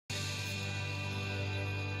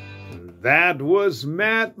That was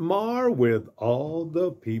Matt Maher with All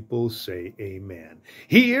the People Say Amen.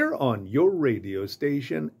 Here on your radio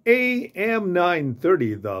station, AM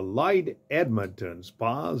 930, The Light, Edmonton's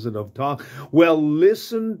Positive Talk. Well,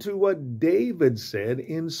 listen to what David said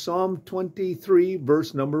in Psalm 23,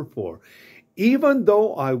 verse number 4. Even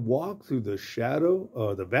though I walk through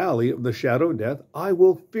the valley of the shadow of death, I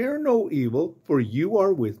will fear no evil, for you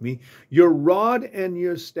are with me. Your rod and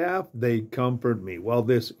your staff, they comfort me. Well,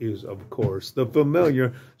 this is, of course, the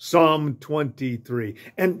familiar Psalm 23.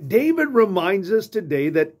 And David reminds us today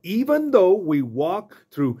that even though we walk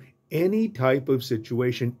through any type of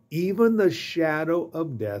situation, even the shadow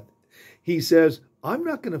of death, he says, I'm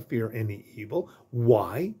not going to fear any evil.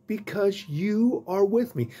 Why? Because you are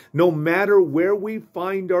with me. No matter where we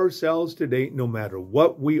find ourselves today, no matter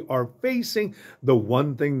what we are facing, the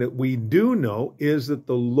one thing that we do know is that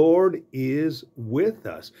the Lord is with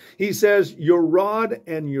us. He says, your rod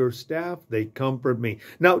and your staff, they comfort me.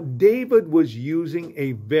 Now, David was using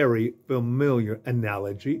a very familiar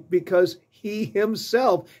analogy because he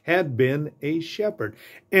himself had been a shepherd.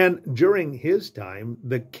 And during his time,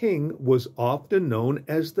 the king was often known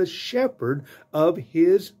as the shepherd of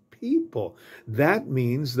his people. That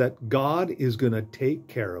means that God is going to take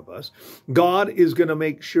care of us. God is going to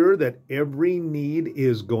make sure that every need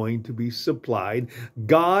is going to be supplied.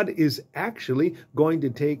 God is actually going to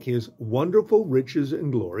take his wonderful riches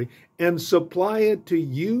and glory and supply it to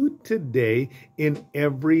you today in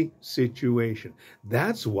every situation.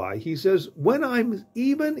 That's why he says, when I'm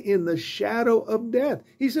even in the shadow of death,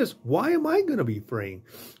 he says, why am I going to be afraid?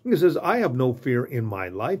 He says, I have no fear in my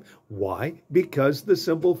life. Why? Because the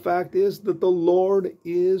simple fact is that the Lord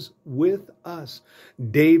is with us.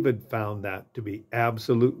 David found that to be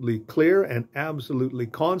absolutely clear and absolutely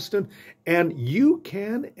constant, and you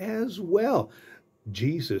can as well.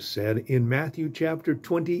 Jesus said in Matthew chapter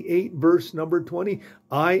 28, verse number 20,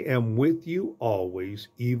 I am with you always,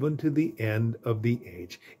 even to the end of the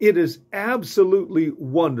age. It is absolutely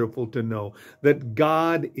wonderful to know that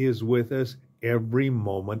God is with us every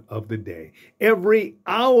moment of the day, every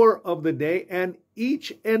hour of the day, and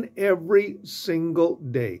each and every single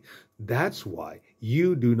day. That's why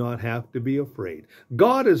you do not have to be afraid.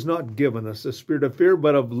 God has not given us a spirit of fear,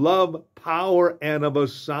 but of love, power, and of a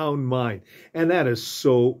sound mind. And that is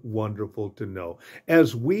so wonderful to know.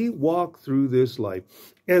 As we walk through this life,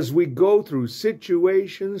 as we go through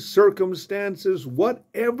situations, circumstances,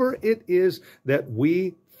 whatever it is that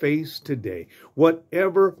we face today,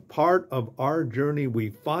 whatever part of our journey we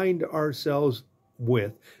find ourselves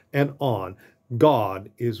with and on, God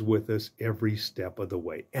is with us every step of the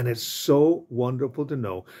way. And it's so wonderful to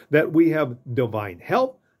know that we have divine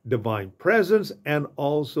help, divine presence, and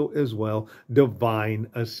also as well divine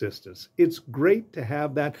assistance. It's great to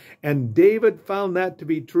have that, and David found that to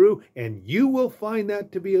be true, and you will find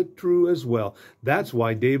that to be true as well. That's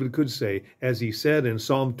why David could say, as he said in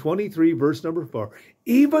Psalm 23, verse number 4,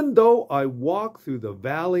 even though I walk through the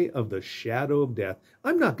valley of the shadow of death,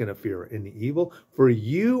 I'm not going to fear any evil, for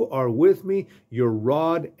you are with me. Your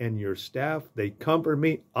rod and your staff, they comfort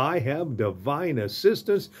me. I have divine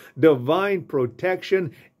assistance, divine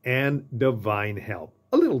protection, and divine help.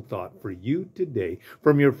 A little thought for you today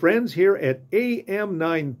from your friends here at AM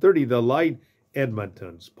 930, The Light,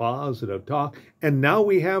 Edmonton's Positive Talk. And now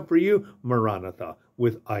we have for you Maranatha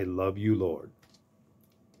with I Love You, Lord.